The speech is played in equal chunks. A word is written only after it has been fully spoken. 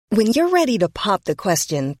When you're ready to pop the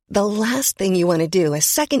question, the last thing you want to do is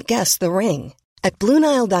second-guess the ring. At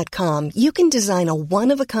BlueNile.com, you can design a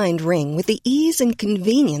one-of-a-kind ring with the ease and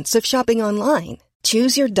convenience of shopping online.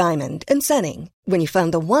 Choose your diamond and setting. When you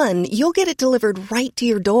find the one, you'll get it delivered right to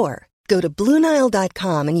your door. Go to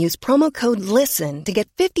BlueNile.com and use promo code LISTEN to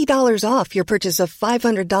get $50 off your purchase of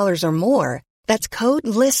 $500 or more. That's code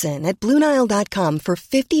LISTEN at BlueNile.com for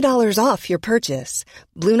 $50 off your purchase.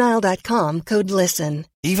 BlueNile.com, code LISTEN.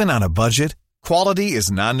 Even on a budget, quality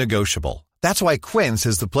is non-negotiable. That's why Quince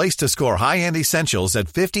is the place to score high-end essentials at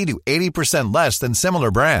 50 to 80% less than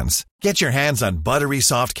similar brands. Get your hands on buttery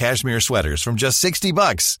soft cashmere sweaters from just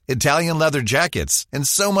 $60, Italian leather jackets, and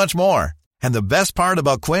so much more. And the best part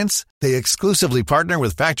about Quince, they exclusively partner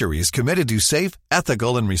with factories committed to safe,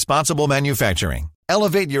 ethical, and responsible manufacturing.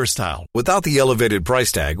 Elevate your style without the elevated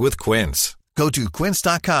price tag with Quince. Go to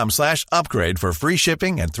quince.com/upgrade for free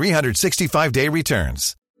shipping and 365-day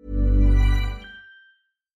returns.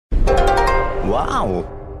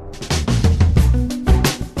 Wow.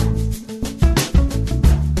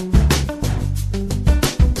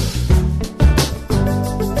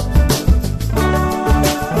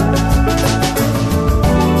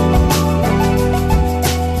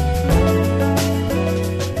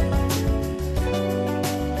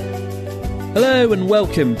 Hello and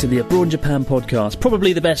welcome to the Abroad in Japan podcast,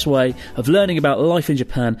 probably the best way of learning about life in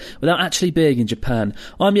Japan without actually being in Japan.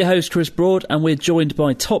 I'm your host Chris Broad and we're joined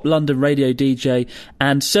by top London radio DJ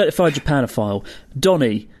and certified Japanophile,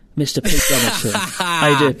 Donny, Mr. Pete Donaldson. How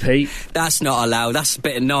you doing, Pete? That's not allowed, that's a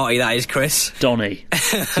bit naughty, that is, Chris. Donny,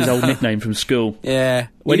 it's his old nickname from school. Yeah.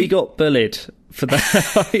 When he got bullied for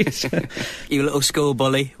that. You little school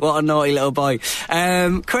bully, what a naughty little boy.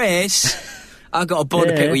 Chris, I've got a bone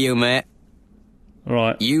to pick with you, mate.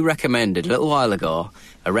 Right. You recommended a little while ago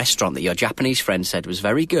a restaurant that your Japanese friend said was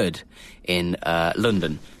very good in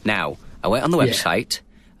London. Now, I went on the website.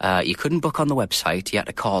 You couldn't book on the website. You had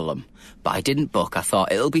to call them. But I didn't book. I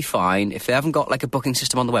thought it'll be fine. If they haven't got like a booking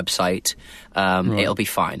system on the website, it'll be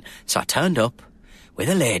fine. So I turned up with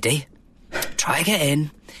a lady, try to get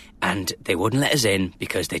in, and they wouldn't let us in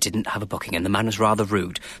because they didn't have a booking, and the man was rather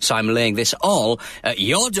rude. So I'm laying this all at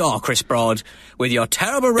your door, Chris Broad, with your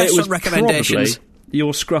terrible restaurant recommendations.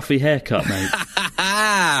 Your scruffy haircut, mate.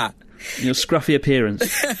 Your scruffy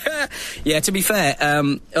appearance. Yeah, to be fair,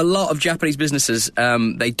 a lot of Japanese businesses,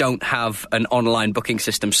 they don't have an online booking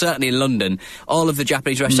system. Certainly in London, all of the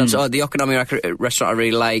Japanese restaurants, the Okonomi restaurant I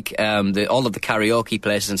really like, all of the karaoke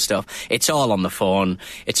places and stuff, it's all on the phone.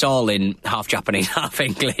 It's all in half Japanese, half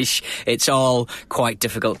English. It's all quite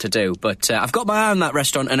difficult to do. But I've got my eye on that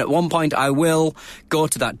restaurant, and at one point I will go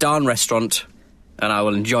to that darn restaurant and I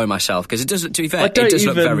will enjoy myself, because it does, to be fair, it does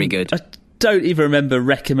look very good. I don't even remember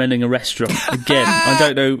recommending a restaurant again. I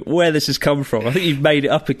don't know where this has come from. I think you've made it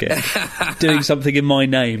up again, doing something in my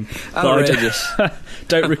name. Outrageous. I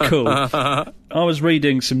don't recall. I was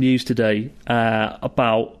reading some news today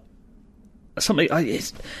about something.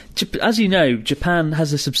 As you know, Japan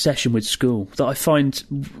has this obsession with school that I find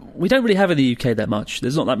we don't really have in the UK that much.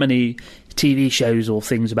 There's not that many TV shows or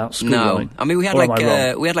things about school. No, I mean we had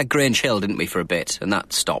like Grange Hill, didn't we, for a bit, and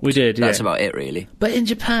that stopped. We did. That's about it, really. But in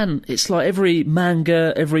Japan, it's like every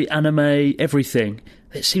manga, every anime, everything.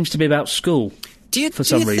 It seems to be about school. For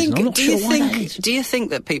some reason, I'm not sure why that is. Do you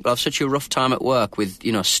think that people have such a rough time at work with,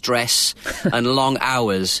 stress and long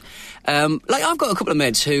hours? Like, I've got a couple of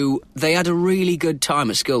mates who, they had a really good time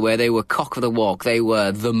at school where they were cock of the walk, they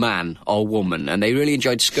were the man or woman, and they really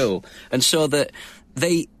enjoyed school. And so that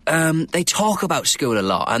they talk about school a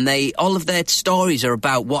lot, and all of their stories are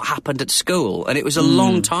about what happened at school, and it was a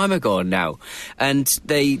long time ago now, and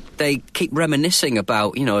they keep reminiscing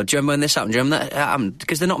about, do you remember when this happened, do you remember that happened,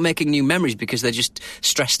 because they're not making new memories because they're just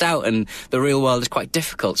stressed out and the real world is quite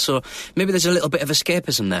difficult. So maybe there's a little bit of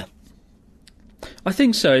escapism there. I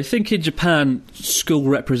think so. I think in Japan, school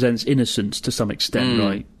represents innocence to some extent,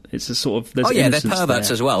 right? It's a sort of... they're perverts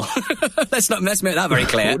there as well. let's make that very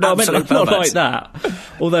clear. No, I mean, not like that.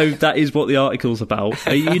 Although that is what the article's about.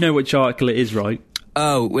 You know which article it is, right?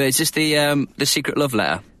 Oh, well, is this the secret love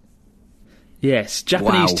letter? Yes.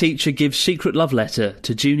 Japanese teacher gives secret love letter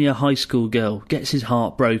to junior high school girl, gets his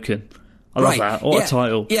heart broken. I love that. What a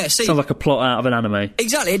title. Yeah, see, sounds like a plot out of an anime.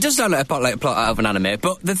 Exactly, it does sound like a plot out of an anime,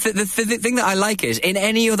 but the thing that I like is, in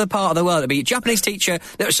any other part of the world, it'd be Japanese teacher...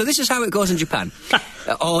 So this is how it goes in Japan,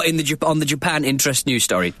 or on the Japan Interest news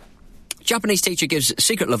story. Japanese teacher gives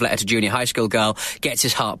secret love letter to junior high school girl, gets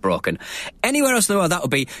his heart broken. Anywhere else in the world, that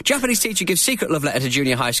would be Japanese teacher gives secret love letter to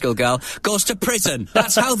junior high school girl, goes to prison.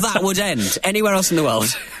 That's how that would end. Anywhere else in the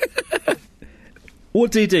world.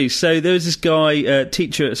 What did he do? So there was this guy,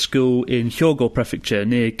 teacher at a school in Hyogo Prefecture,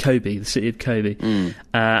 near Kobe, the city of Kobe,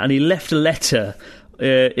 and he left a letter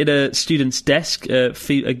in a student's desk, a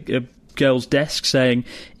girl's desk, saying,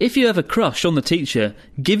 if you have a crush on the teacher,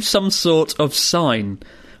 give some sort of sign.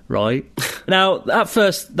 Right. Now, at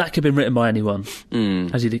first, that could have been written by anyone,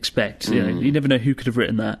 as you'd expect. You know, you never know who could have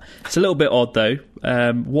written that. It's a little bit odd, though.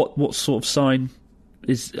 What sort of sign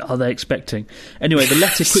are they expecting? Anyway, the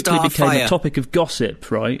letter quickly became a topic of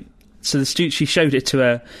gossip, right? So the student, she showed it to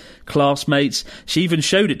her classmates. She even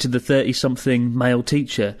showed it to the 30-something male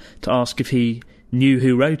teacher to ask if he knew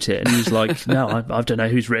who wrote it. And he was like, no, I don't know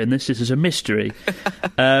who's written this. This is a mystery.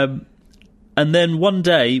 And then one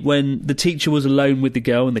day, when the teacher was alone with the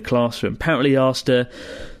girl in the classroom, apparently he asked her,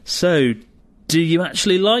 so, do you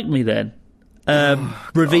actually like me then?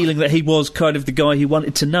 Revealing that he was kind of the guy he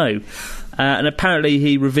wanted to know. And apparently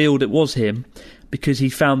he revealed it was him because he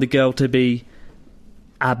found the girl to be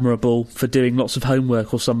admirable for doing lots of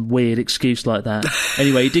homework or some weird excuse like that.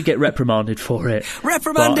 Anyway, he did get reprimanded for it.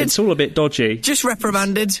 Reprimanded? But it's all a bit dodgy. Just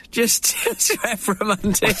reprimanded. Just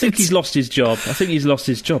reprimanded. I think he's lost his job.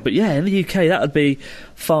 But yeah, in the UK, that would be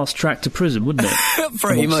fast track to prison, wouldn't it?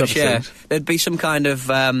 Pretty much, yeah. Things. There'd be some kind of...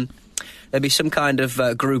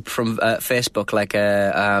 group from Facebook, like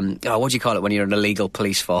what do you call it when you're an illegal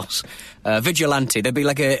police force? Vigilante. There'd be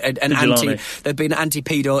like an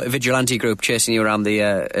anti-pedo vigilante group chasing you around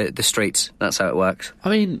the streets. That's how it works. I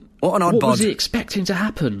mean, what was he expecting to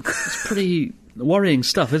happen? It's pretty worrying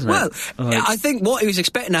stuff, isn't it? Well, I think what he was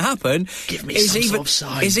expecting to happen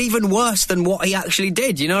is even worse than what he actually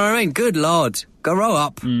did. You know what I mean? Good Lord. Grow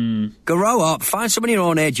up. Grow up. Find someone your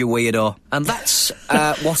own age, you weirdo. And that's what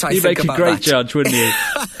I think about that. You'd make a great judge, wouldn't you?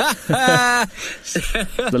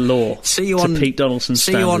 The law. See you on Pete Donaldson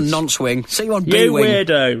See standards. You on non-swing. See you on B-wing. You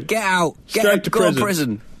weirdo. Get out. Go to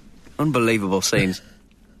prison. Unbelievable scenes.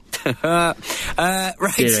 Right. Dear,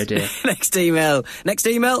 oh dear. Next email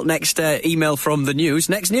from the news.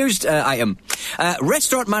 Next news item.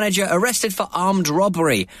 Restaurant manager arrested for armed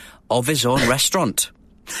robbery of his own restaurant.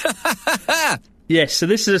 Yes, so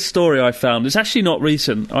this is a story I found. It's actually not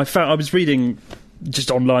recent. I was reading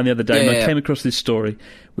just online the other day, I came across this story,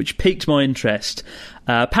 which piqued my interest.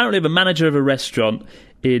 Apparently, the manager of a restaurant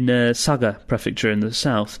in Saga Prefecture in the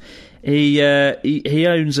south, he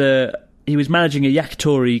owns he was managing a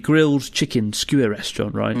yakitori grilled chicken skewer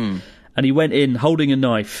restaurant, right? And he went in holding a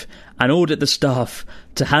knife and ordered the staff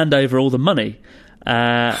to hand over all the money.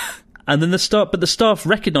 And then the staff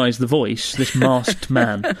recognised the voice, this masked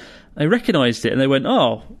man. They recognised it and they went,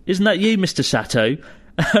 "Oh, isn't that you, Mr. Sato?"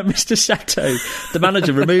 Mr. Sato, the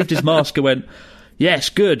manager, removed his mask and went, "Yes,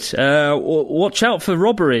 good. Watch out for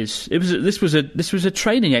robberies. This was a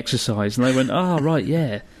training exercise." And they went, "Oh, right,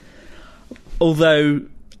 yeah." Although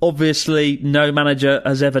obviously no manager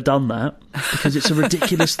has ever done that because it's a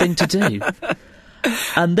ridiculous thing to do.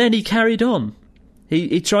 And then he carried on.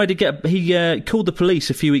 He tried to he called the police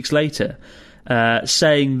a few weeks later,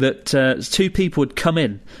 saying that two people had come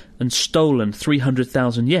in and stolen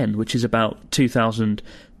 300,000 yen, which is about £2,000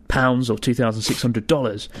 or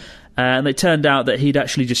 $2,600. And it turned out that he'd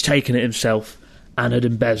actually just taken it himself and had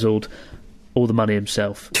embezzled all the money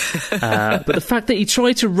himself. But the fact that he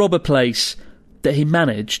tried to rob a place that he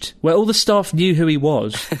managed, where all the staff knew who he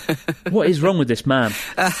was, what is wrong with this man?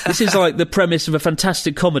 This is like the premise of a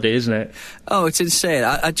fantastic comedy, isn't it? Oh, it's insane.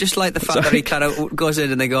 I just like the fact that he kind of goes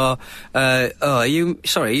in and they go, are you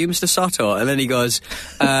Mr. Sato? And then he goes,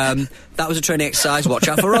 that was a training exercise, watch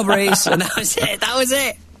out for robberies. And that was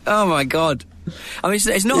it. Oh my God. I mean,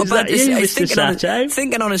 it's not bad. It's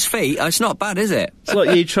thinking on his feet. It's not bad, is it? It's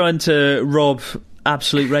like you trying to rob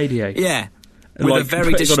Absolute Radio. Yeah. With a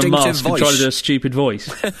very distinctive voice. And try to do a stupid voice.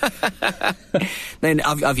 Then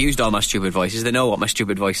I've used all my stupid voices. They know what my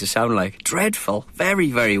stupid voices sound like. Dreadful. Very,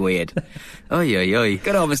 very weird. Oy.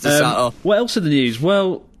 Good on, Mr. Sato. What else in the news?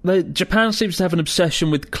 Well, Japan seems to have an obsession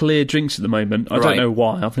with clear drinks at the moment. I don't know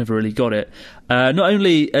why. I've never really got it. Not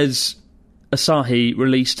only has Asahi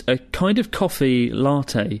released a kind of coffee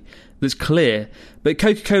latte that's clear, but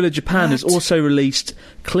Coca-Cola Japan has also released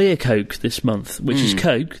Clear Coke this month, which is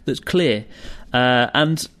Coke that's clear.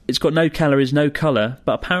 And it's got no calories, no colour,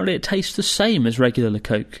 but apparently it tastes the same as regular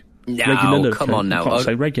Coke. No, come on now. I can't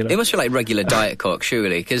say regular. It must be like regular Diet Coke,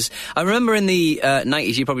 surely. Because I remember in the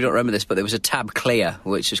 90s, you probably don't remember this, but there was a Tab Clear,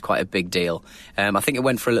 which was quite a big deal. I think it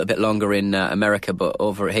went for a little bit longer in America, but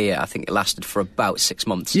over here, I think it lasted for about 6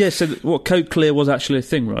 months. Yeah, so what, Coke Clear was actually a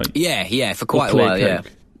thing, right? Yeah, for quite a while,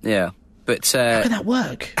 Coke. Yeah. But, how can that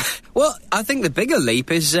work? Well, I think the bigger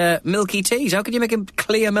leap is milky teas. How can you make a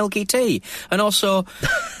clear milky tea? And also,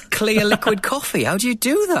 clear liquid coffee. How do you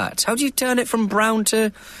do that? How do you turn it from brown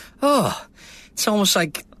to... Oh, it's almost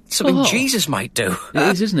like something Jesus might do. It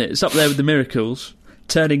is, isn't it? It's up there with the miracles.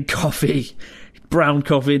 Turning coffee, brown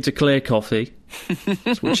coffee into clear coffee.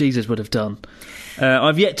 That's what Jesus would have done.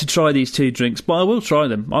 I've yet to try these two drinks, but I will try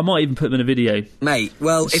them. I might even put them in a video. Mate,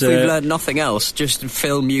 well, if we've learned nothing else, just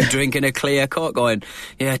film you drinking a clear Coke going,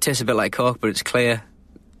 yeah, it tastes a bit like Coke, but it's clear.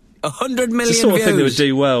 100 million views. It's the sort of thing that would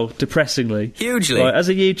do well, depressingly. Hugely. Like, as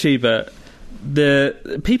a YouTuber,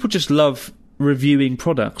 the people just love reviewing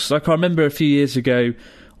products. Like, I remember a few years ago,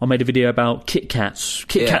 I made a video about Kit Kats.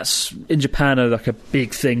 Kit Kats in Japan are like a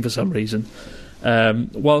big thing for some reason.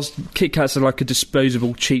 Whilst Kit Kats are like a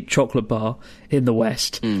disposable cheap chocolate bar in the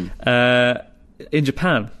West, in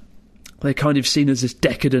Japan they're kind of seen as this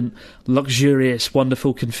decadent, luxurious,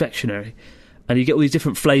 wonderful confectionery. And you get all these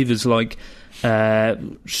different flavours like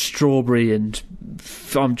strawberry and...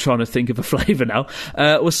 I'm trying to think of a flavour now.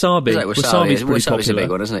 Wasabi. Like Wasabi's pretty popular. A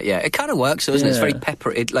big one, isn't it? Yeah, it kind of works, doesn't it? It's very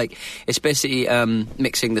peppery. It's basically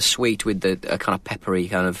mixing the sweet with the kind of peppery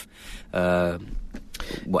kind of...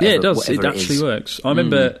 it does. It actually works. I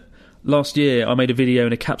remember last year I made a video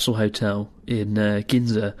in a capsule hotel in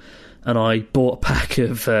Ginza, and I bought a pack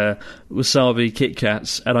of wasabi Kit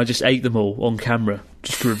Kats, and I just ate them all on camera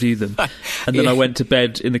just to review them. And then I went to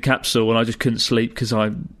bed in the capsule, and I just couldn't sleep because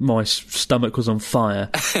my stomach was on fire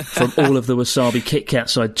from all of the wasabi Kit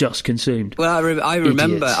Kats I'd just consumed. Well, I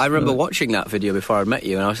remember watching that video before I met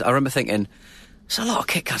you, and I remember thinking, there's a lot of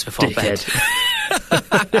Kit Kats before bed.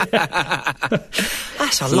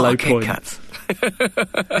 That's a lot of Kit Kats.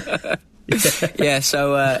 It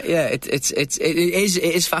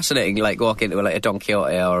is fascinating, like walking into like a Don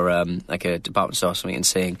Quixote or like a department store or something, and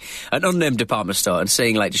seeing an unnamed department store and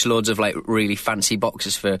seeing like just loads of like really fancy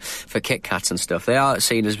boxes for Kit Kats and stuff. They are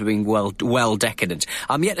seen as being well decadent.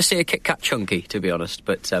 I'm yet to see a Kit Kat Chunky, to be honest,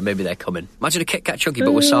 but maybe they're coming. Imagine a Kit Kat Chunky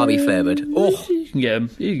but wasabi flavoured. Oh, you can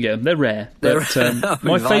get them. They're rare.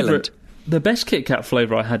 My favourite, the best Kit Kat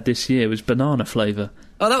flavour I had this year was banana flavour.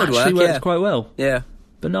 Oh, that would actually worked quite well. Yeah.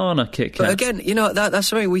 Banana Kit Kat. But again, you know, that's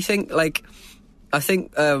something we think, like, I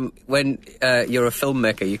think when you're a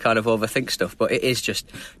filmmaker, you kind of overthink stuff, but it is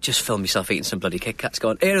just film yourself eating some bloody Kit Kats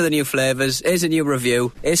going, here are the new flavours, here's a new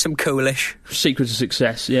review, here's some coolish. Secret to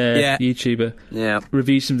success, YouTuber. Yeah.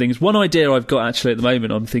 Review some things. One idea I've got actually at the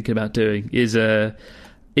moment I'm thinking about doing is a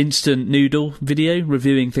instant noodle video,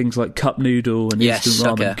 reviewing things like cup noodle and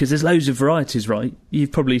instant ramen, because there's loads of varieties, right?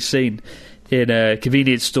 You've probably seen... in a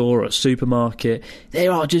convenience store or a supermarket,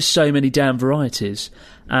 there are just so many damn varieties,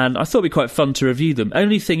 and I thought it'd be quite fun to review them.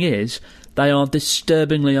 Only thing is, they are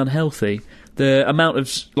disturbingly unhealthy. The amount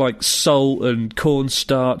of like salt and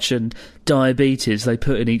cornstarch and diabetes they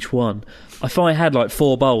put in each one. If I had like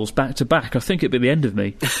 4 bowls back to back, I think it'd be the end of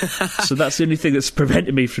me. So that's the only thing that's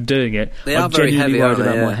prevented me from doing it. I'm genuinely worried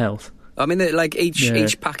about my health. I mean, like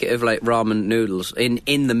each packet of like ramen noodles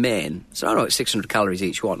in the main, it's around like 600 calories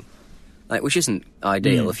each one. Like, which isn't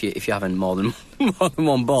ideal if you're having more than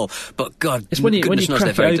one bowl. But God, it's when you crack it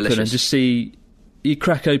open delicious. And just see, you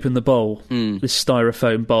crack open the bowl, this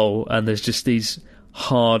styrofoam bowl, and there's just these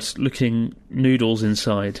hard-looking noodles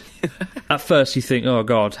inside. At first you think, oh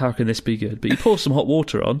God, how can this be good? But you pour some hot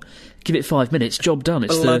water on, give it 5 minutes, job done.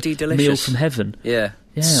 It's bloody the delicious meal from heaven. Yeah.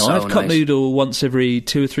 Yeah, so I have cup nice. Noodle once every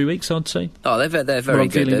 2 or 3 weeks, I'd say. Oh, they're very when I'm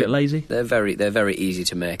good. Feeling a bit lazy. They're very easy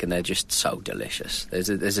to make, and they're just so delicious. There's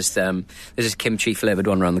this kimchi flavoured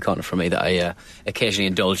one around the corner from me that I occasionally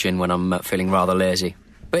indulge in when I'm feeling rather lazy.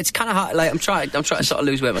 But it's kind of hard. Like I'm trying to sort of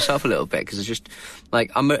lose weight myself a little bit because it's just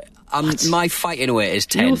like my fighting weight is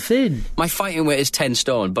 10. You're thin. My fighting weight is 10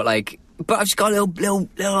 stone, but I've just got a little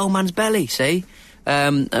old man's belly. See.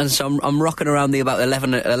 And so I'm rocking around the about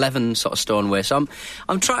 11 sort of stone weight. So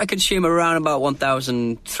I'm trying to consume around about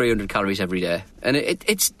 1,300 calories every day, and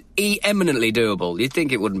it's eminently doable. You'd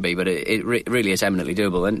think it wouldn't be, but it really is eminently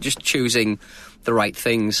doable. And just choosing the right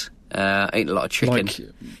things. Eating a lot of chicken.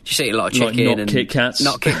 Just eating a lot of chicken. Not and Kit Kats.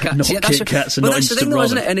 Not Kit Kats. Not Kit Kats and not that's the thing, instant though,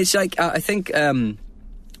 isn't ramen. it? And it's like I think.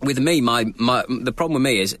 With me, the problem with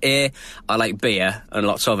me is I like beer and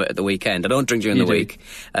lots of it at the weekend. I don't drink during the week,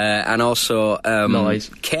 and also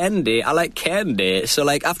candy. I like candy. So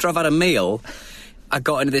like after I've had a meal, I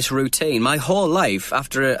got into this routine. My whole life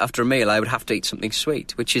after a meal, I would have to eat something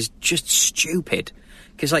sweet, which is just stupid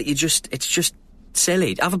because like it's just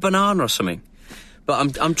silly. Have a banana or something.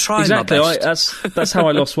 But I'm trying my best. That's how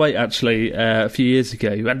I lost weight, actually, a few years ago.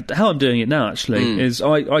 And how I'm doing it now, actually, is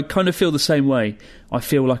I kind of feel the same way. I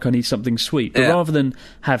feel like I need something sweet. But rather than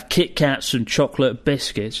have Kit Kats and chocolate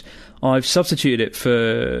biscuits, I've substituted it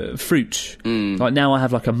for fruit. Like now I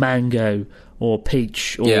have like a mango or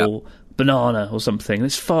peach or banana or something.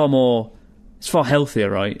 It's far healthier,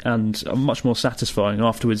 right? And much more satisfying.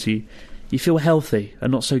 Afterwards, you feel healthy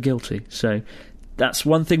and not so guilty. So that's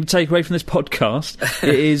one thing to take away from this podcast.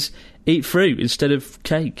 It is eat fruit instead of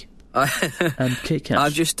cake. And Kit Kats.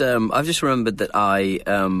 I've just remembered that I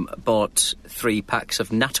bought 3 packs of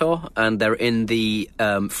natto, and they're in the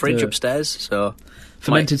fridge upstairs. So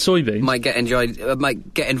fermented soybeans.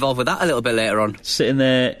 Might get involved with that a little bit later on. Sitting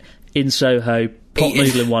there in Soho, pot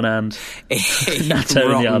noodle in one hand,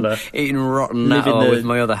 natto in the other, eating rotten natto with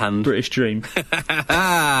my other hand. British dream.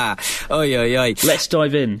 Oy. Let's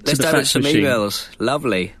dive in. Let's dive into some emails.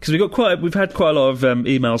 Lovely, because we've had quite a lot of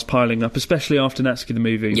emails piling up, especially after Natsuki the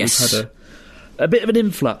movie. Yes. We've had a bit of an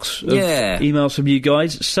influx of emails from you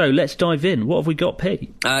guys. So let's dive in. What have we got,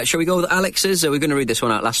 Pete? Shall we go with Alex's? We're going to read this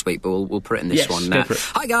one out last week, but we'll put it in this one now. Go for it.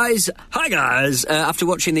 Hi guys. After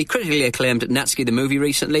watching the critically acclaimed Natsuki the movie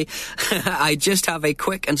recently, I just have a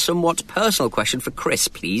quick and somewhat personal question for Chris,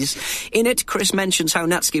 please. In it, Chris mentions how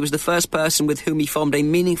Natsuki was the first person with whom he formed a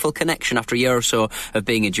meaningful connection after a year or so of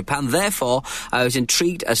being in Japan. Therefore, I was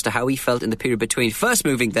intrigued as to how he felt in the period between first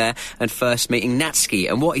moving there and first meeting Natsuki,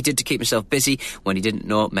 and what he did to keep himself busy when he didn't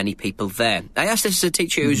know many people there. I asked this as a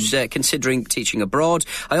teacher who's considering teaching abroad.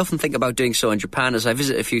 I often think about doing so in Japan, as I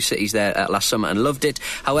visited a few cities there last summer and loved it.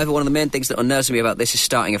 However, one of the main things that unnerves me about this is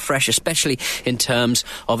starting afresh, especially in terms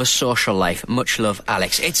of a social life. Much love,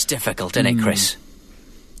 Alex. It's difficult, isn't it, Chris?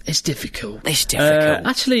 It's difficult.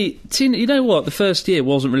 Actually, you know what? The first year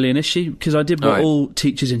wasn't really an issue, because I did what all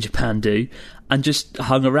teachers in Japan do, and just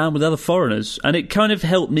hung around with other foreigners. And it kind of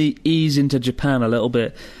helped me ease into Japan a little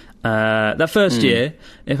bit. That first year,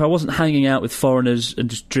 if I wasn't hanging out with foreigners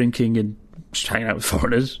and just drinking and just hanging out with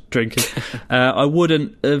foreigners, drinking, I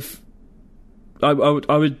wouldn't have. I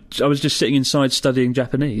was just sitting inside studying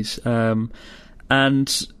Japanese, and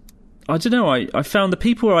I don't know. I found the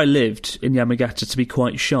people where I lived in Yamagata to be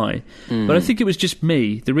quite shy, but I think it was just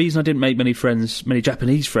me. The reason I didn't make many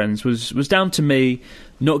Japanese friends, was down to me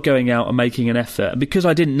not going out and making an effort. And because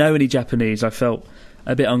I didn't know any Japanese, I felt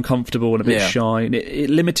a bit uncomfortable and a bit shy, and it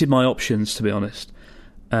limited my options, to be honest.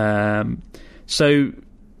 But it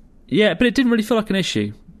didn't really feel like an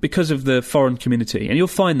issue because of the foreign community. And you'll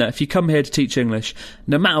find that if you come here to teach English,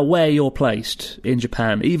 no matter where you're placed in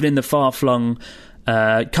Japan, even in the far-flung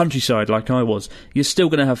countryside like I was, you're still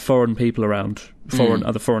going to have foreign people around,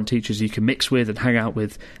 other foreign teachers you can mix with and hang out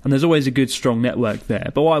with, and there's always a good strong network there.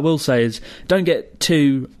 But what I will say is, don't get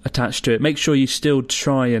too attached to it. Make sure you still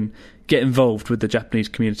try and get involved with the Japanese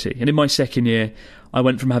community. And in my second year, I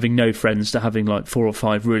went from having no friends to having like 4 or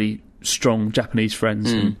 5 really strong Japanese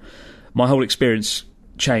friends, and my whole experience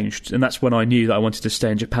changed, and that's when I knew that I wanted to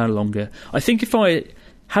stay in Japan longer. I think if I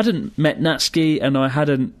hadn't met Natsuki, and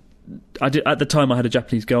at the time I had a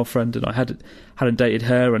Japanese girlfriend, and I hadn't dated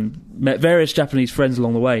her, and met various Japanese friends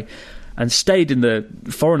along the way, and stayed in the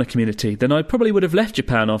foreigner community, then I probably would have left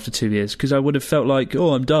Japan after 2 years, because I would have felt like,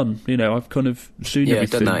 I'm done. I've kind of seen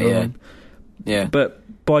everything. Done that,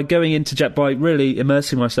 But by going into by really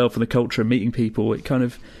immersing myself in the culture and meeting people, it kind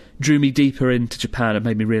of drew me deeper into Japan and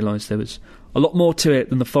made me realise there was a lot more to it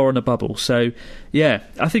than the foreigner bubble. So, I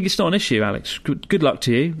think it's not an issue, Alex. Good luck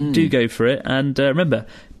to you. Do go for it. And remember,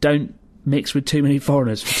 don't mix with too many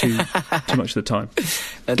foreigners for too much of the time.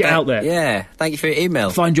 Get out there. Yeah, thank you for your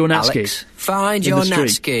email. Find your Natsuki. Alex, find your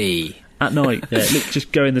Natsuki. At night,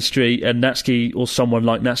 just go in the street, and Natsuki or someone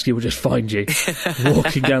like Natsuki will just find you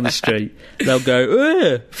walking down the street. They'll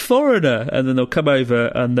go, foreigner, and then they'll come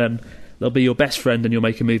over, and then they'll be your best friend, and you'll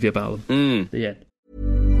make a movie about them. The end.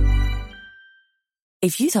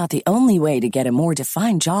 If you thought the only way to get a more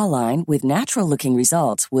defined jawline with natural-looking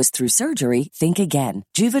results was through surgery, think again.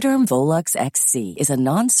 Juvederm Volux XC is a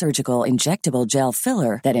non-surgical injectable gel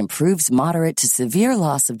filler that improves moderate to severe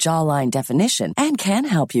loss of jawline definition and can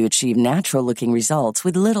help you achieve natural-looking results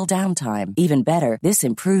with little downtime. Even better, this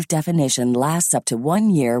improved definition lasts up to 1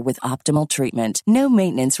 year with optimal treatment. No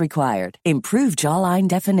maintenance required. Improve jawline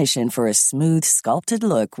definition for a smooth, sculpted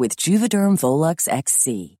look with Juvederm Volux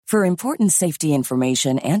XC. For important safety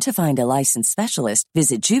information and to find a licensed specialist,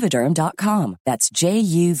 visit Juvederm.com. That's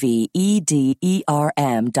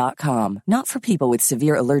JUVEDERM.com. Not for people with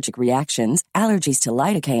severe allergic reactions, allergies to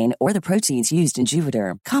lidocaine, or the proteins used in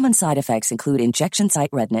Juvederm. Common side effects include injection site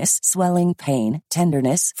redness, swelling, pain,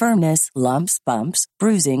 tenderness, firmness, lumps, bumps,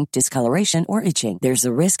 bruising, discoloration, or itching. There's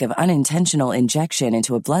a risk of unintentional injection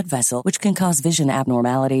into a blood vessel, which can cause vision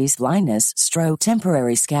abnormalities, blindness, stroke,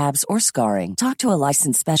 temporary scabs, or scarring. Talk to a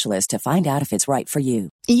licensed specialist to find out if it's right for you.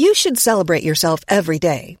 You should celebrate yourself every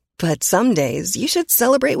day, but some days you should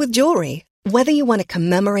celebrate with jewelry. Whether you want to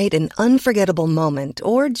commemorate an unforgettable moment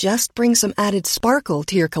or just bring some added sparkle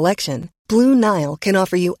to your collection, Blue Nile can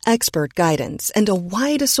offer you expert guidance and a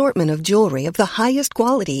wide assortment of jewelry of the highest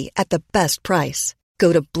quality at the best price.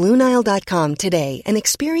 Go to BlueNile.com today and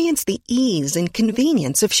experience the ease and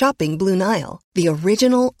convenience of shopping Blue Nile, the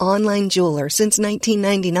original online jeweler since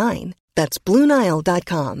 1999. That's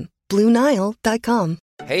BlueNile.com. BlueNile.com.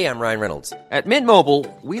 Hey, I'm Ryan Reynolds. At Mint Mobile,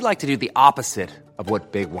 we like to do the opposite of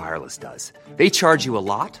what Big Wireless does. They charge you a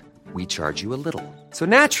lot, we charge you a little. So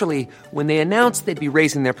naturally, when they announced they'd be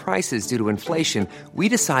raising their prices due to inflation, we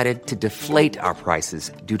decided to deflate our prices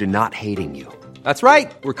due to not hating you. That's right.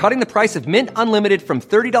 We're cutting the price of Mint Unlimited from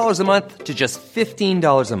 $30 a month to just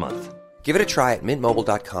 $15 a month. Give it a try at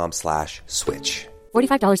mintmobile.com/switch.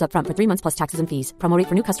 $45 up front for 3 months plus taxes and fees. Promo rate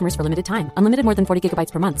for new customers for limited time. Unlimited more than 40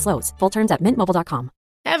 gigabytes per month. Slows full terms at mintmobile.com.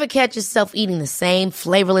 Ever catch yourself eating the same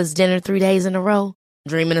flavorless dinner 3 days in a row?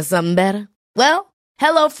 Dreaming of something better? Well,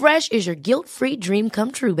 HelloFresh is your guilt-free dream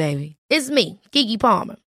come true, baby. It's me, Keke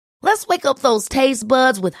Palmer. Let's wake up those taste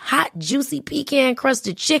buds with hot, juicy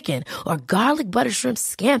pecan-crusted chicken or garlic butter shrimp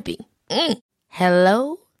scampi.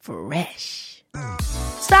 Hello Fresh.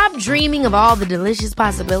 Stop dreaming of all the delicious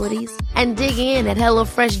possibilities and dig in at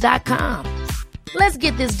HelloFresh.com. Let's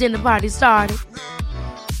get this dinner party started.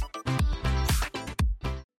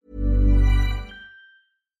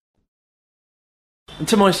 And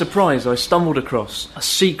to my surprise, I stumbled across a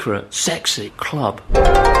secret, sexy club.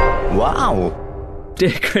 Wow.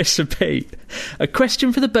 Dear Chris and Pete, a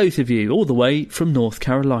question for the both of you, all the way from North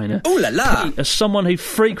Carolina. Ooh la la! Pete, as someone who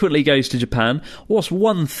frequently goes to Japan, what's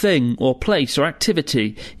one thing or place or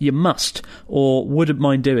activity you must or wouldn't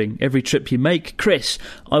mind doing every trip you make? Chris,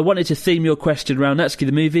 I wanted to theme your question around Natsuki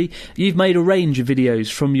the movie. You've made a range of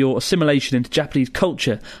videos from your assimilation into Japanese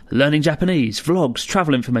culture, learning Japanese, vlogs,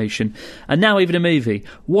 travel information, and now even a movie.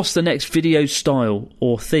 What's the next video style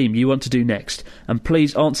or theme you want to do next? And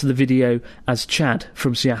please answer the video as Chad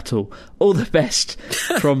from Seattle. All the best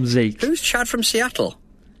from Zeke. Who's Chad from Seattle?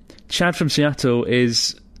 Chad from Seattle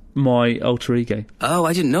is my alter ego. Oh,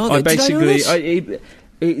 I didn't know that. Did I know this?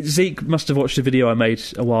 Zeke must have watched a video I made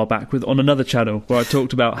a while back on another channel where I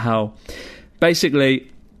talked about how basically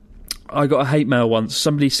I got a hate mail once.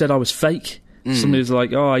 Somebody said I was fake. Somebody was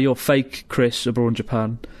like, "Oh, you're fake, Chris, abroad in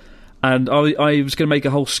Japan." And I was going to make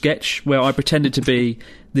a whole sketch where I pretended to be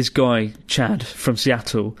this guy, Chad from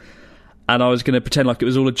Seattle, and I was going to pretend like it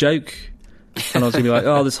was all a joke. And I was going to be like,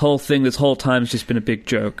 oh, this whole time's just been a big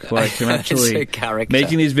joke. Like, I'm actually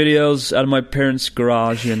making these videos out of my parents'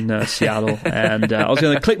 garage in Seattle. And I was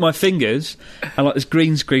going to click my fingers, and like this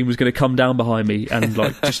green screen was going to come down behind me and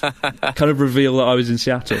like just kind of reveal that I was in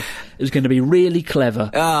Seattle. It was going to be really clever,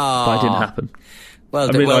 but it didn't happen.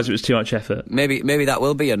 Well, I realised it was too much effort. Maybe that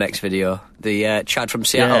will be your next video. The Chad from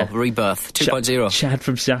Seattle Rebirth 2.0. Chad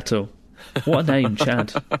from Seattle. What a name,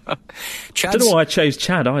 Chad. I don't know why I chose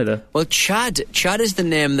Chad either. Well, Chad is the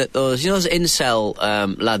name that those incel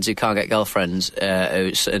lads who can't get girlfriends,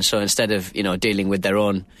 and so instead of dealing with their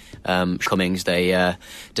own comings, they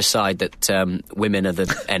decide that women are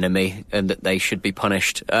the enemy and that they should be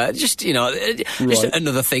punished. Just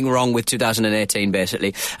another thing wrong with 2018.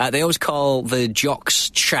 Basically, they always call the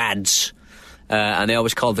jocks Chads. And they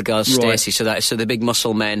always called the girls Stacey, so the big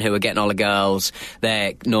muscle men who are getting all the girls,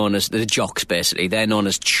 they're known as the jocks. Basically, they're known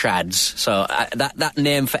as Chads. So that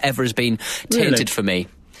name forever has been tainted for me.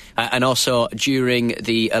 And also during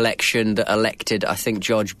the election that elected, I think,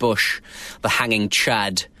 George Bush, the hanging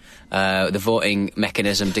Chad. The voting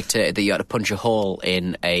mechanism dictated that you had to punch a hole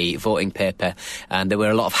in a voting paper, and there were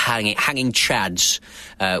a lot of hanging Chads,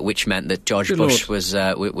 which meant that George Bush was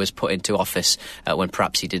put into office when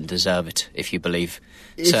perhaps he didn't deserve it, if you believe.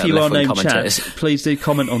 If you are named Chad, please do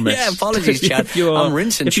comment on this. Yeah, apologies, Chad. I'm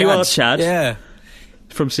rinsing Chads. If you are Chad,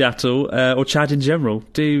 from Seattle, or Chad in general,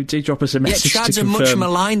 do drop us a message. Yeah, Chads to are confirm. much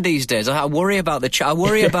maligned these days. I worry about I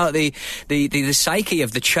worry about the psyche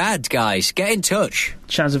of the Chad guys. Get in touch.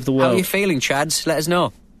 Chads of the world. How are you feeling, Chads? Let us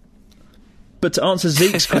know. But to answer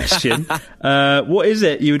Zeke's question, what is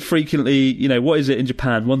it you would frequently, what is it in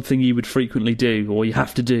Japan? One thing you would frequently do, or you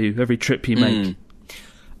have to do every trip you make?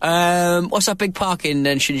 What's that big park in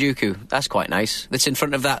Shinjuku? That's quite nice. That's in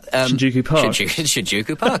front of that Shinjuku Park.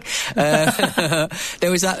 Shinjuku Park. There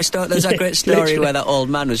was that great story where that old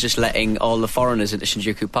man was just letting all the foreigners into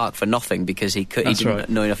Shinjuku Park for nothing because he didn't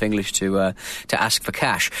know enough English to ask for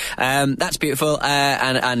cash. That's beautiful.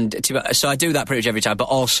 So I do that pretty much every time. But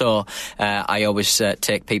also, I always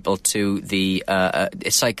take people to the.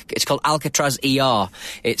 It's called Alcatraz ER.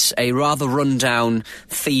 It's a rather rundown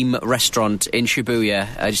theme restaurant in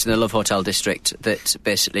Shibuya. Just in the Love Hotel district, that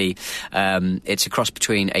basically it's a cross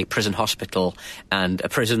between a prison hospital and a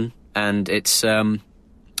prison, and it's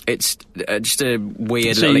It's just a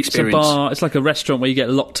weird So little it's a experience. bar. It's like a restaurant where you get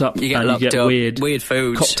locked up. You get and locked you get up, weird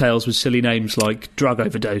foods. cocktails with silly names like drug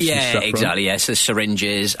overdose. Yeah, and stuff, exactly. Yes, there's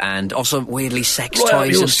syringes and also weirdly sex Right up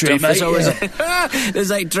toys your and street, stuff. There's mate, always there's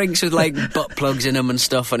like drinks with like butt plugs in them and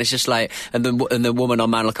stuff, and it's just like, and the woman or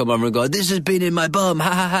man will come over and go, "This has been in my bum, ha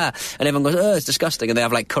ha ha," and everyone goes, "Oh, it's disgusting," and they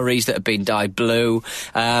have like curries that have been dyed blue.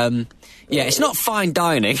 Yeah, it's not fine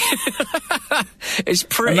dining. It's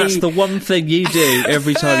pretty. And that's the one thing you do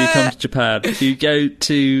every time you come to Japan. You go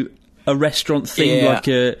to a restaurant themed like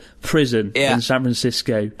a prison in San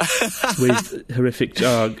Francisco with horrific.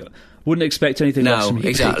 Wouldn't expect anything less from you.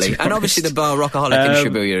 Exactly. Pete, And obviously the bar Rockaholic in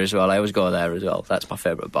Shibuya as well. I always go there as well. That's my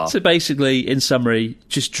favourite bar. So basically, in summary,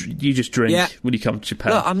 you just drink when you come to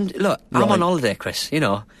Japan. I'm on holiday, Chris. You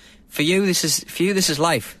know, for you this is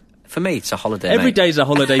life. For me, it's a holiday. Every day's a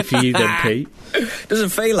holiday for you, then, Pete. Doesn't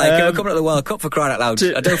feel like it. We're coming to the World Cup, for crying out loud.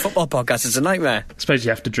 I do a football podcast. It's a nightmare. I suppose you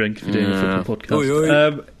have to drink if you're doing a football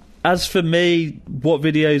podcast. As for me, what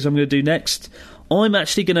videos I'm going to do next, I'm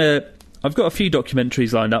actually going to... I've got a few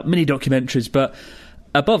documentaries lined up, mini documentaries, but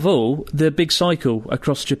above all, the big cycle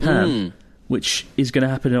across Japan, which is going to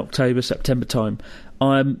happen in October, September time.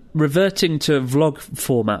 I'm reverting to a vlog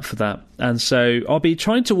format for that, and so I'll be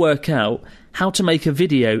trying to work out how to make a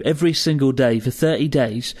video every single day for 30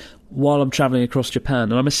 days while I'm travelling across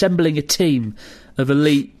Japan, and I'm assembling a team of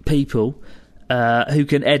elite people who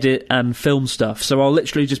can edit and film stuff. So I'll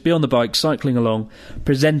literally just be on the bike, cycling along,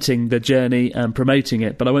 presenting the journey and promoting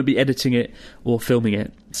it, but I won't be editing it or filming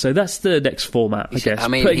it. So that's the next format, I guess.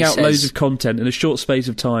 Putting out loads of content in a short space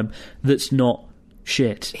of time that's not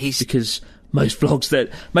shit. Because most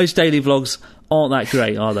daily vlogs aren't that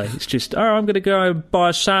great, are they? It's just, I'm going to go and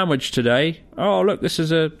buy a sandwich today. Oh, look, this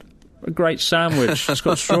is a great sandwich. It's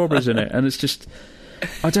got strawberries in it. And it's just...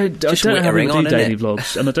 I don't know how people do daily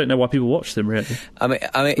vlogs, and I don't know why people watch them, really. I mean,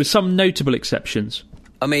 with some notable exceptions.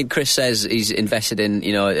 I mean, Chris says he's invested in,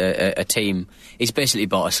 a team. He's basically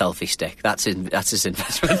bought a selfie stick. That's his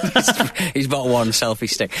investment. He's bought one selfie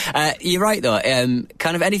stick. You're right, though.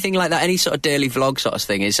 Kind of anything like that, any sort of daily vlog sort of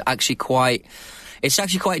thing is actually quite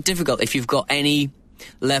difficult if you've got any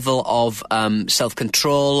level of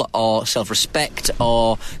self-control or self-respect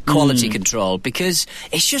or quality control, because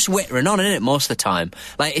it's just whittering on, isn't it, most of the time?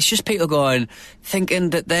 Like, it's just people thinking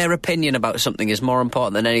that their opinion about something is more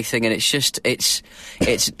important than anything, and it's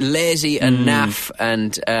lazy and naff,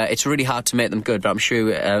 and it's really hard to make them good. But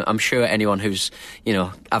I'm sure anyone who's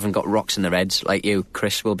haven't got rocks in their heads like you,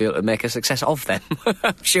 Chris, will be able to make a success of them.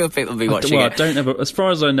 I'm sure people will be watching it. I don't know, but as far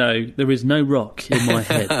as I know, there is no rock in my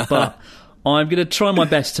head, but I'm going to try my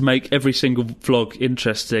best to make every single vlog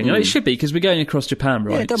interesting. And it should be, because we're going across Japan,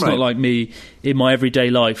 right? Yeah, it's not like me in my everyday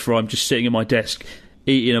life where I'm just sitting at my desk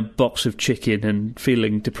eating a box of chicken and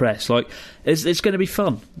feeling depressed. Like, it's going to be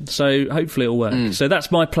fun. So hopefully it'll work. So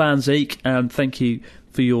that's my plan, Zeke, and thank you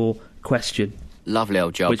for your question. Lovely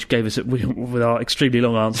old job. Which gave us with our extremely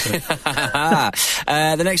long answer.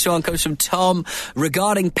 The next one comes from Tom.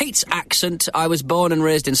 Regarding Pete's accent, I was born and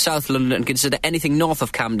raised in South London and consider anything north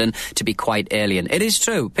of Camden to be quite alien. It is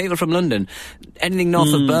true. People from London, anything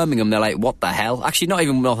north of Birmingham, they're like, what the hell? Actually, not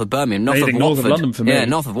even north of Birmingham, north of Watford. North of London for me. Yeah,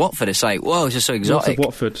 north of Watford. It's like, whoa, it's just so exotic.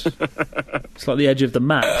 North of Watford. It's like the edge of the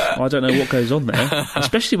map. I don't know what goes on there.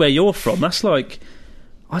 Especially where you're from. That's like...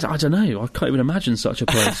 I don't know. I can't even imagine such a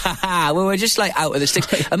place. Well, we're just like out of the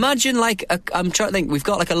sticks. Imagine like I'm trying to think. We've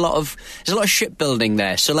got like there's a lot of shipbuilding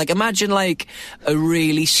there. So like imagine like a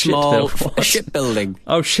really small shipbuilding.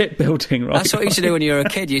 Oh, shipbuilding, right? That's what you used to do when you were a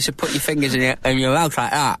kid. You used to put your fingers in your mouth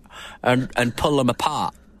like that and pull them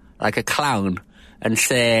apart like a clown and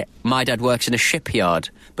say, my dad works in a shipyard.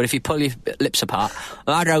 But if you pull your lips apart,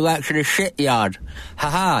 my dad works in a shipyard.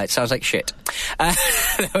 Ha-ha, it sounds like shit.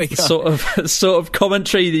 There we go. Sort of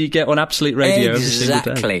commentary that you get on Absolute Radio every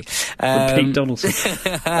single day. From Pete Donaldson.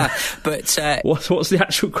 But what's the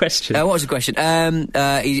actual question? What was the question?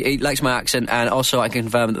 He likes my accent, and also I can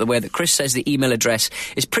confirm that the way that Chris says the email address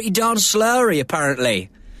is pretty darn slurry, apparently.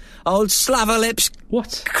 Old Slava lips.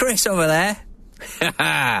 What? Chris over there.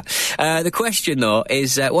 The question, though,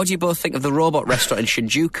 is what do you both think of the robot restaurant in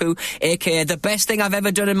Shinjuku, aka the best thing I've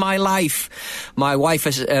ever done in my life? My wife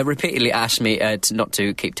has repeatedly asked me not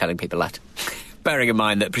to keep telling people that, bearing in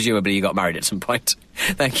mind that presumably you got married at some point.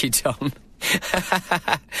 Thank you, Tom.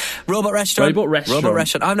 Robot restaurant.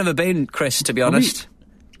 I've never been, Chris, to be honest.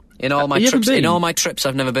 In all my trips,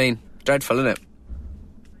 I've never been. Dreadful, isn't it?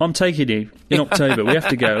 I'm taking you in October. We have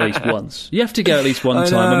to go at least once. You have to go at least one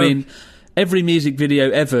time. I mean, every music video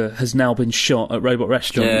ever has now been shot at Robot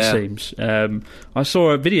Restaurant, it seems. I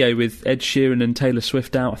saw a video with Ed Sheeran and Taylor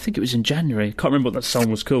Swift out, I think it was in January. I can't remember what that song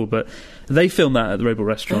was called, but they filmed that at the Robot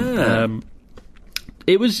Restaurant.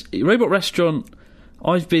 It was Robot Restaurant.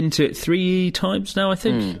 I've been to it 3 times now, I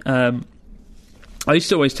think. I used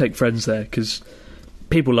to always take friends there because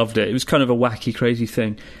people loved it. It was kind of a wacky, crazy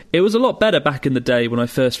thing. It was a lot better back in the day when I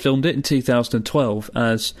first filmed it in 2012,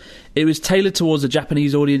 as it was tailored towards a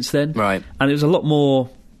Japanese audience then. Right. And it was a lot more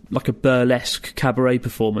like a burlesque cabaret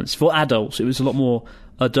performance. For adults, it was a lot more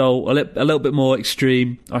adult, a little bit more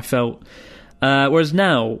extreme, I felt. Whereas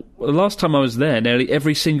now, the last time I was there, nearly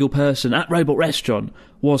every single person at Robot Restaurant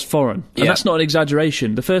was foreign. And that's not an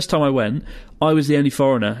exaggeration. The first time I went, I was the only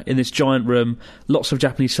foreigner in this giant room, lots of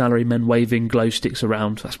Japanese salarymen waving glow sticks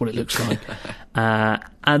around. That's what it looks like.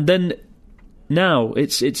 And then now,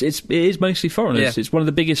 it is mostly foreigners. It's one of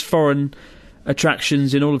the biggest foreign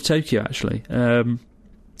attractions in all of Tokyo, actually. And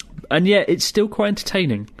yet, it's still quite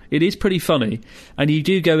entertaining. It is pretty funny. And you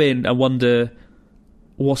do go in and wonder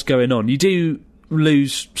what's going on. You do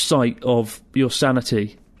lose sight of your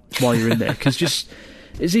sanity while you're in there, because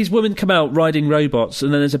as these women come out riding robots,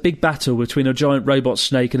 and then there's a big battle between a giant robot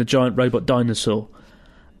snake and a giant robot dinosaur,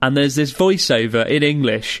 and there's this voiceover in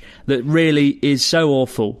English that really is so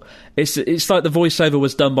awful. It's like the voiceover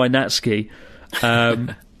was done by Natsuki.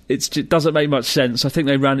 It doesn't make much sense. I think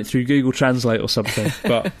they ran it through Google Translate or something.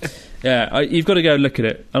 But yeah, you've got to go and look at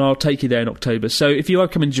it, and I'll take you there in October. So if you are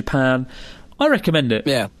coming to Japan, I recommend it.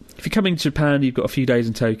 Yeah. If you're coming to Japan, you've got a few days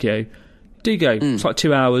in Tokyo, do go. It's like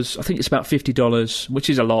 2 hours. I think it's about $50, which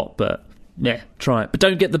is a lot, but yeah, try it. But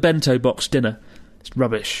don't get the bento box dinner. It's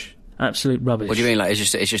rubbish. Absolute rubbish. What do you mean? Like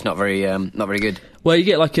it's just not very good. Well, you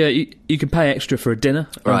get like you can pay extra for a dinner,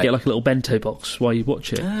 and get like a little bento box while you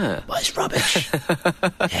watch it. But it's rubbish.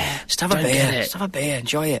 Just have a beer. Just have a beer.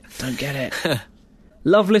 Enjoy it. Don't get it.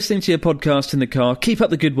 Love listening to your podcast in the car. Keep up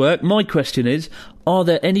the good work. My question is, are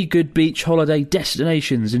there any good beach holiday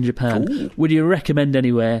destinations in Japan? Ooh. Would you recommend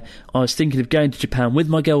anywhere? I was thinking of going to Japan with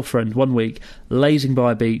my girlfriend 1 week, lazing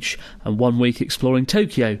by a beach, and 1 week exploring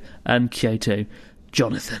Tokyo and Kyoto.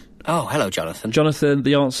 Jonathan. Oh, hello, Jonathan. Jonathan,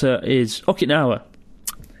 the answer is Okinawa.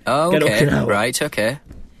 Oh, okay. Okinawa. Right, okay.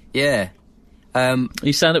 Yeah.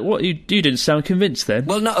 You sounded what? You didn't sound convinced then.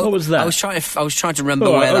 Well, no. What was that? I was trying to remember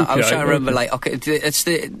where that. I was trying to remember. Like, okay,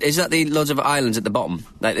 is that the loads of islands at the bottom?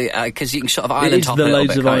 Like, because you can sort of island hop a little bit. It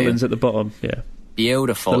is the loads of islands at the bottom. Yeah.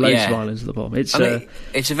 Beautiful. The loads of islands at the bottom. It's I imagine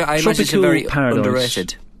it's a very paradise.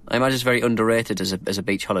 Underrated. I imagine it's very underrated as a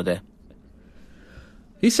beach holiday.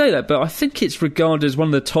 You say that, but I think it's regarded as one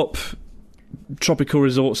of the top tropical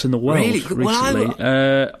resorts in the world. Really? Recently.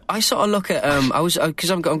 Well, I sort of look at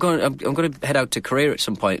because I'm going to head out to Korea at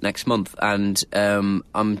some point next month, and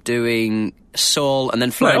I'm doing Seoul and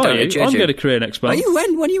then flying down to Jeju. I'm going to Korea next month. Are you?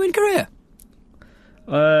 When are you in Korea?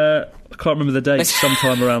 I can't remember the date.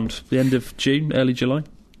 Sometime around the end of June, early July.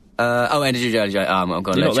 End of July. I'm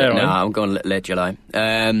going late July. No, I'm going late July.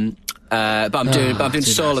 But I'm doing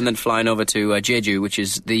Seoul and then flying over to Jeju, which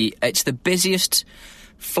is the busiest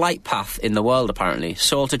flight path in the world, apparently.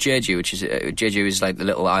 Seoul to Jeju, which is Jeju is like the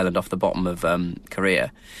little island off the bottom of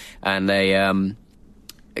Korea, and they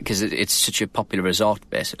because it's such a popular resort,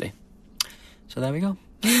 basically. So there we go.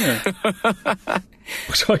 Yeah.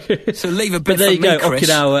 So leave a bit. But there for you go, Chris.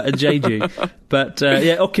 Okinawa and Jeju. But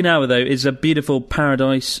yeah, Okinawa though is a beautiful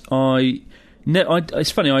paradise.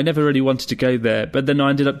 It's funny, I never really wanted to go there, but then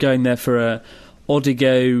I ended up going there for a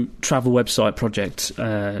Odigo travel website project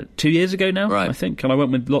 2 years ago now, I think, and I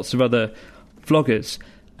went with lots of other vloggers,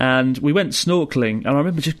 and we went snorkeling, and I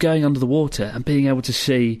remember just going under the water and being able to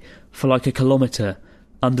see for like a kilometre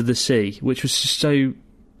under the sea, which was just so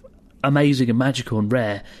amazing and magical and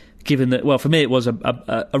rare, given that, well, for me it was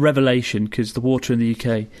a revelation, because the water in the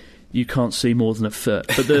UK, you can't see more than a foot,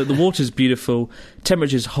 but the water's beautiful,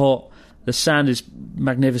 temperature's hot, the sand is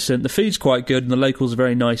magnificent, the food's quite good, and the locals are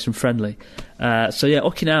very nice and friendly. So yeah,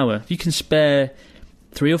 Okinawa, if you can spare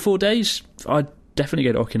 3 or 4 days, I'd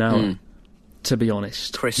definitely go to Okinawa, to be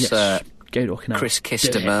honest. Chris, yes, go to Okinawa. Chris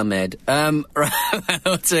kissed a mermaid. Right,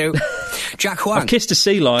 to Jack Huang. I've kissed a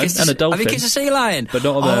sea lion and a dolphin. Have you kissed a sea lion? But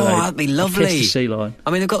not a mermaid. Oh, that'd be lovely. I've kissed a sea lion.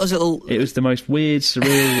 I mean, they've got those little... It was the most weird,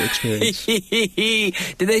 surreal experience.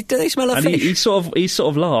 Did they smell like fish? He sort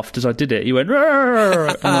of laughed as I did it. He went, "Rrr,"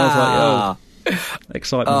 and I was like, oh,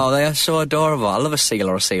 excitement. Oh, they are so adorable. I love a seal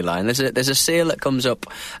or a sea lion. There's a seal that comes up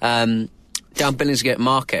down Billingsgate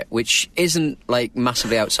Market, which isn't like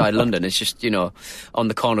massively outside London. It's just, on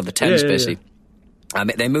the corner of the Thames, basically. Yeah.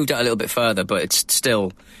 They moved out a little bit further, but it's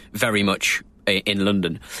still very much in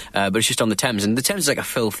London, but it's just on the Thames, and the Thames is like a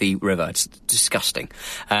filthy river. It's disgusting.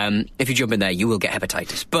 If you jump in there, you will get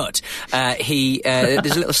hepatitis. But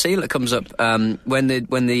there's a little seal that comes up when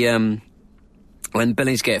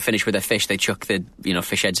Billingsgate finish with their fish, they chuck the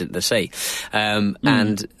fish heads into the sea,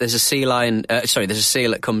 and there's a sea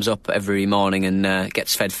seal that comes up every morning and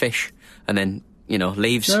gets fed fish, and then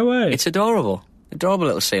leaves. No way! It's adorable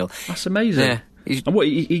little seal. That's amazing. Yeah. And what,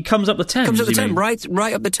 he comes up the Thames? Comes up the Thames,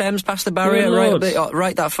 right up the Thames, past the barrier,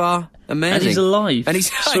 right that far. Amazing. And he's alive, and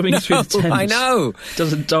he's swimming through the Thames. I know.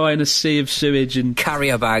 Doesn't die in a sea of sewage and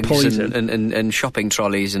carrier bags and shopping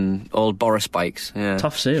trolleys and old Boris bikes. Yeah.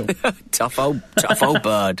 Tough seal. tough old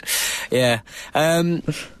bird. Yeah.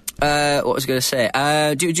 What was I going to say?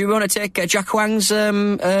 Do you want to take Jack Huang's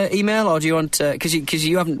email, or do you want to... Because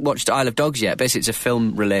you haven't watched Isle of Dogs yet. Basically, it's a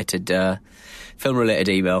film-related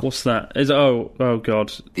email. What's that? Oh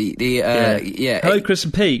God. Yeah. Hello, Chris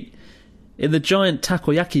and Pete. In the giant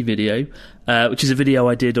takoyaki video, which is a video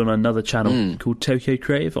I did on another channel called Tokyo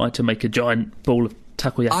Creative, I had to make a giant ball of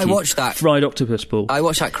takoyaki. I watched that. Fried octopus ball. I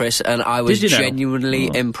watched that, Chris, and I was genuinely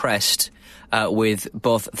impressed with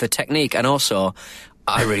both the technique and also...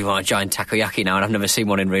 I really want a giant takoyaki now, and I've never seen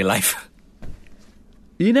one in real life.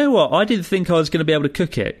 You know what? I didn't think I was going to be able to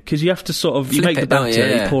cook it, because you have to sort of... You make the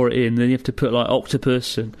batter, you pour it in, then you have to put, like,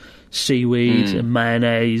 octopus and seaweed and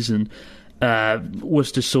mayonnaise and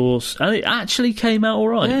Worcester sauce, and it actually came out all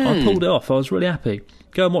right. I pulled it off. I was really happy.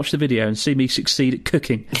 Go and watch the video and see me succeed at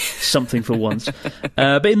cooking something for once.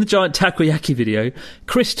 But in the giant takoyaki video,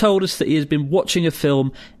 Chris told us that he has been watching a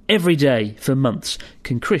film every day for months.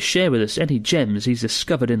 Can Chris share with us any gems he's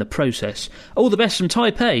discovered in the process? All the best from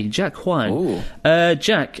Taipei, Jack Huang.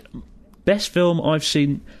 Jack, best film I've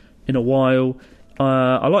seen in a while.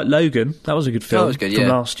 I like Logan. That was a good film. That was good, from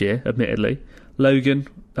last year, admittedly. Logan,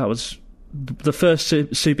 that was the first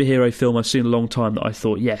superhero film I've seen in a long time that I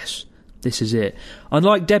thought, yes, this is it.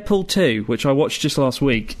 Unlike Deadpool 2, which I watched just last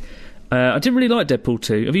week, I didn't really like Deadpool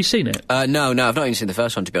 2. Have you seen it? No, I've not even seen the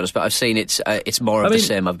first one, to be honest, but I've seen it's more of the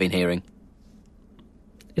same, I've been hearing.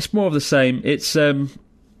 It's more of the same. It's the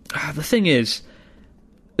thing is,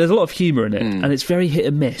 there's a lot of humour in it, and it's very hit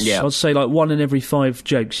and miss. Yeah. I'd say like 1 in every 5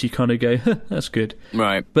 jokes you kind of go, that's good.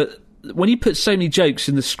 Right. But when you put so many jokes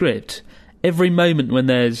in the script, every moment when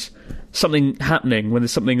there's something happening, when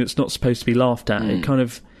there's something that's not supposed to be laughed at, it kind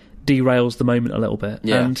of derails the moment a little bit.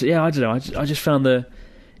 Yeah. And I don't know, I just found it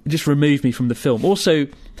just removed me from the film. Also,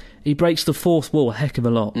 he breaks the fourth wall a heck of a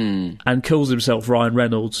lot and calls himself Ryan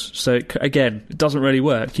Reynolds. So, again, it doesn't really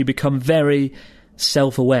work. You become very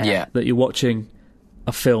self-aware that you're watching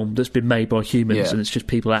a film that's been made by humans and it's just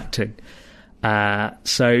people acting.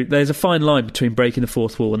 So there's a fine line between breaking the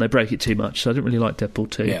fourth wall and they break it too much. So I didn't really like Deadpool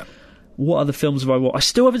 2. Yeah. What other films have I watched? I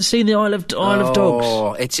still haven't seen the Isle of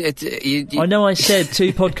Dogs. I know I said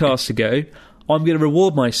 2 podcasts ago I'm going to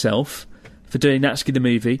reward myself for doing Natsuki the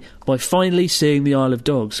movie by finally seeing the Isle of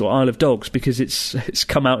Dogs, because it's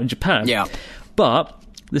come out in Japan. Yeah. But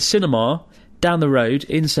the cinema down the road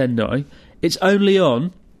in Sendai, it's only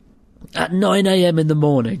on at 9 a.m. in the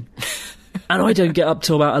morning. And I don't get up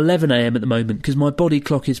till about 11 a.m. at the moment because my body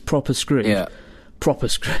clock is proper screwed. Yeah. Proper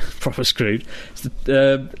screwed. It's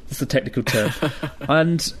the technical term.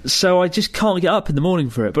 And so I just can't get up in the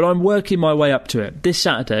morning for it. But I'm working my way up to it. This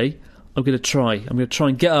Saturday, I'm going to try. I'm going to try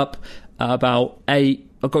and get up at about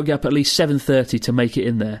 8. I've got to get up at least 7:30 to make it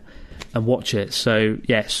in there and watch it. So,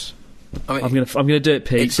 yes. I'm going to do it,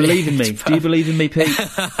 Pete. Believe in me. Do you believe in me, Pete?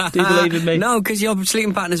 Do you believe in me? No, because your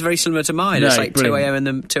sleeping pattern is very similar to mine. It's like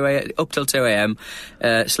brilliant. 2 a.m. up till 2 a.m.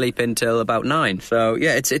 Sleep until about 9. So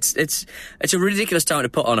yeah, it's a ridiculous time to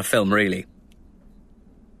put on a film, really.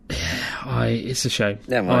 It's a shame.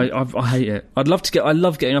 Yeah, I hate it. I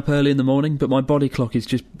love getting up early in the morning, but my body clock is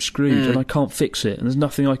just screwed and I can't fix it. And there's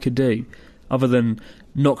nothing I could do other than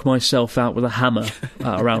knock myself out with a hammer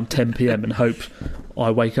at around 10 p.m. and hope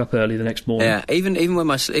I wake up early the next morning. Yeah, even when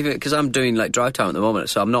because I'm doing like drive time at the moment,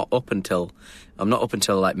 so I'm not up until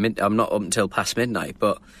past midnight,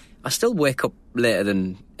 but I still wake up later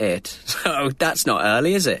than 8. So that's not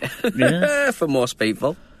early, is it? Yeah. For most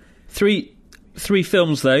people. Three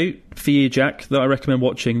films though for you, Jack, that I recommend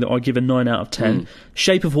watching that I give a 9 out of 10.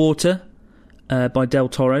 Shape of Water. By Del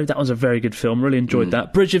Toro. That was a very good film. Really enjoyed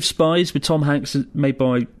that. Bridge of Spies with Tom Hanks, made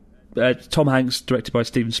by Tom Hanks, directed by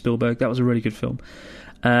Steven Spielberg. That was a really good film.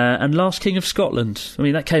 And Last King of Scotland. I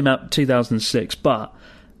mean, that came out in 2006, but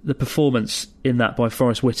the performance in that by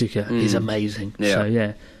Forrest Whitaker is amazing. Yeah. So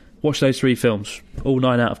yeah, watch those 3 films. All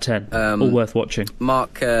 9 out of 10. All worth watching.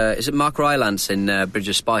 Is it Mark Rylance in Bridge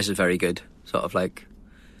of Spies is very good. Sort of like.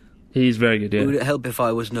 He's very good. Yeah. Would it help if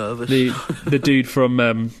I was nervous? The dude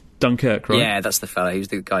from. Dunkirk, right? Yeah, that's the fella. He's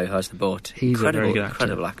the guy who has the boat. He's a very good actor.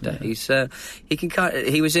 Incredible actor. Yeah.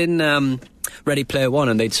 He was in Ready Player One,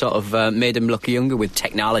 and they'd sort of made him look younger with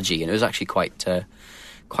technology, and it was actually quite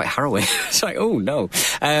harrowing. It's like, oh no.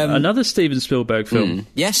 Another Steven Spielberg film.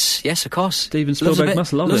 Yes, of course. Steven Spielberg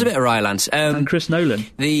must love it. Loves a bit of Rylance. And Chris Nolan.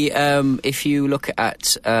 If you look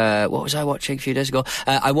at what was I watching a few days ago?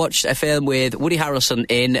 I watched a film with Woody Harrelson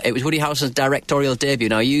in. It was Woody Harrelson's directorial debut.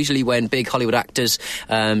 Now, usually when big Hollywood actors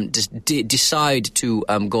decide to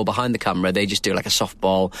go behind the camera, they just do like a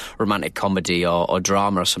softball romantic comedy or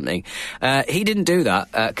drama or something. He didn't do that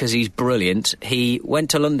because he's brilliant. He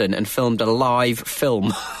went to London and filmed a live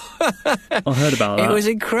film. I heard about that. It was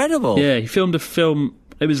incredible. Yeah, he filmed a film.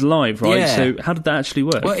 It was live, right? Yeah. So how did that actually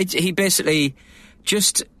work? Well, he basically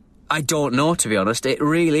just... I don't know, to be honest. It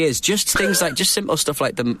really is. Just things like, just simple stuff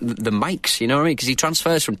like the mics, you know what I mean? Because he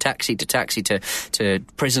transfers from taxi to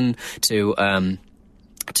prison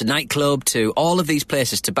to nightclub, to all of these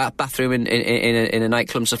places, to bathroom in a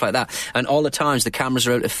nightclub and stuff like that. And all the times the cameras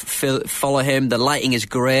are out to follow him, the lighting is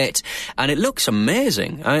great, and it looks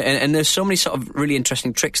amazing. And there's so many sort of really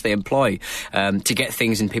interesting tricks they employ to get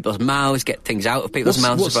things in people's mouths, get things out of people's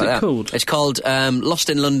mouths. What's like it that. called? It's called Lost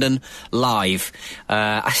in London Live.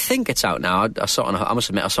 I think it's out now. I must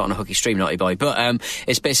admit I saw it on a hooky stream, naughty boy. But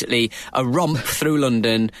it's basically a romp through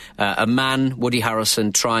London, a man, Woody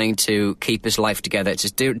Harrelson, trying to keep his life together. It's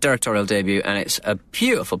his directorial debut, and it's a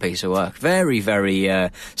beautiful piece of work. Very, very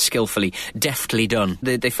skillfully, deftly done.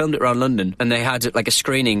 They filmed it around London, and they had like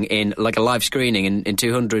a live screening in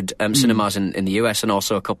 200 cinemas in the US, and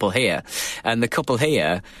also a couple here. And the couple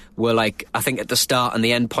here were like, I think at the start and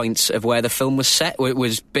the end points of where the film was set,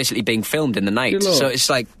 was basically being filmed in the night. So it's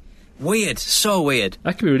like weird, so weird.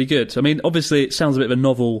 That could be really good. I mean, obviously it sounds a bit of a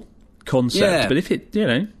novel concept, but if it,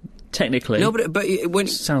 technically, no, but when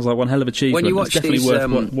sounds like one hell of a achievement. When you watch it's definitely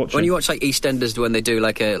worth watching. When you watch like EastEnders, when they do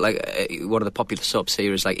like one of the popular soap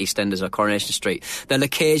series like EastEnders or Coronation Street, they'll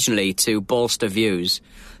occasionally, to bolster views,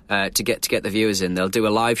 to get the viewers in, they'll do a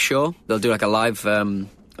live show. They'll do like a live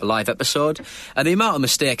episode, and the amount of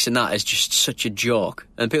mistakes in that is just such a joke.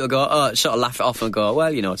 And people go, sort of laugh it off and go,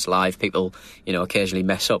 well, it's live. People, occasionally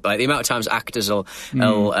mess up. Like the amount of times actors will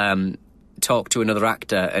talk to another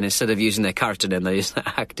actor, and instead of using their character name, they use their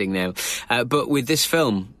acting name. But with this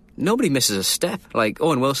film, nobody misses a step. Like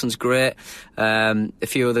Owen Wilson's great, a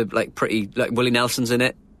few other Willie Nelson's in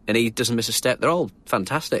it, and he doesn't miss a step. They're all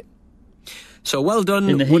fantastic. So well done,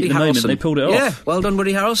 in the heat Woody of the Harrelson. Moment, they pulled it off. Yeah, well done,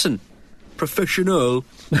 Woody Harrelson. Professional.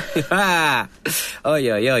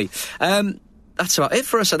 Oy. That's about it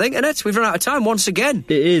for us, I think, isn't it? We've run out of time once again.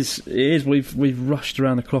 It is. We've rushed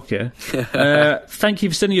around the clock here. Thank you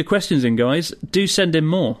for sending your questions in, guys. Do send in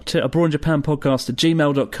more to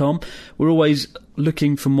abroadinjapanpodcast@gmail.com. We're always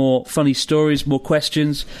looking for more funny stories, more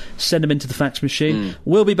questions. Send them into the fax machine.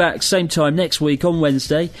 We'll be back same time next week on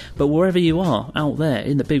Wednesday, but wherever you are out there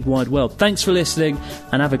in the big wide world, thanks for listening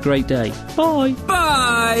and have a great day. Bye.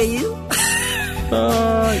 Bye.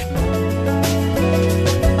 Bye.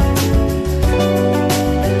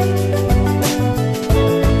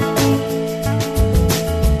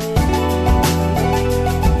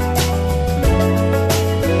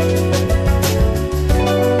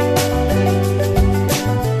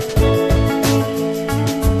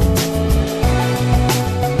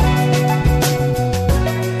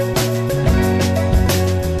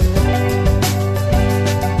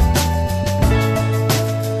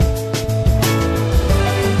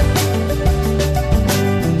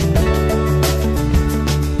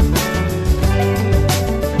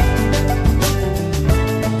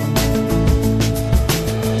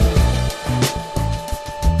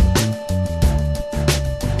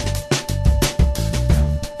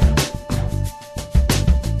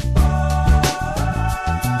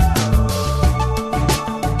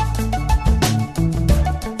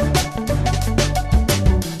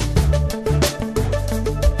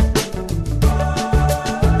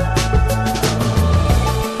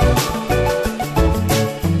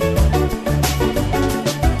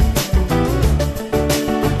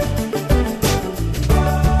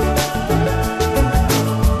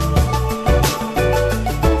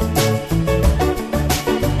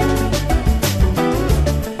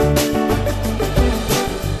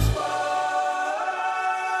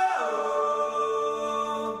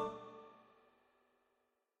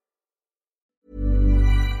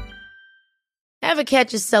 Ever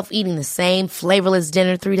catch yourself eating the same flavorless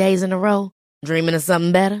dinner 3 days in a row? Dreaming of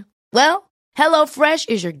something better? Well, HelloFresh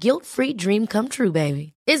is your guilt-free dream come true,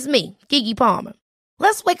 baby. It's me, Keke Palmer.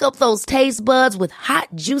 Let's wake up those taste buds with hot,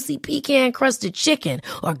 juicy pecan-crusted chicken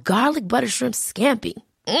or garlic butter shrimp scampi.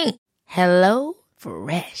 Hello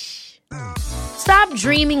Fresh. Stop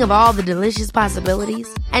dreaming of all the delicious possibilities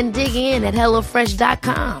and dig in at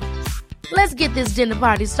HelloFresh.com. Let's get this dinner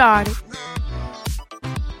party started.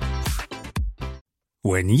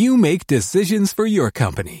 When you make decisions for your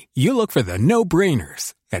company, you look for the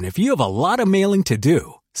no-brainers. And if you have a lot of mailing to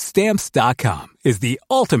do, Stamps.com is the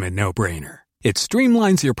ultimate no-brainer. It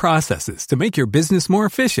streamlines your processes to make your business more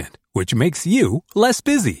efficient, which makes you less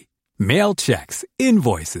busy. Mail checks,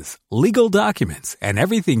 invoices, legal documents, and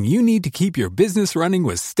everything you need to keep your business running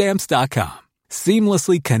with Stamps.com.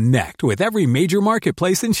 Seamlessly connect with every major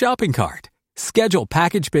marketplace and shopping cart. Schedule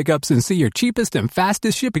package pickups and see your cheapest and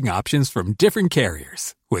fastest shipping options from different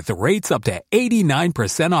carriers, with rates up to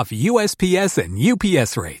 89% off USPS and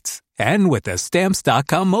UPS rates. And with the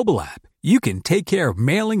Stamps.com mobile app, you can take care of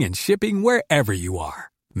mailing and shipping wherever you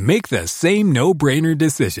are. Make the same no-brainer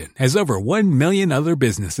decision as over 1 million other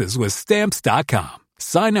businesses with Stamps.com.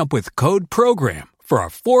 Sign up with code PROGRAM for a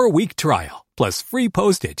 4-week trial, plus free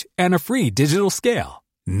postage and a free digital scale.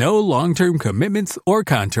 No long-term commitments or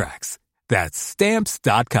contracts. That's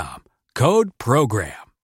Stamps.com. Code PROGRAM.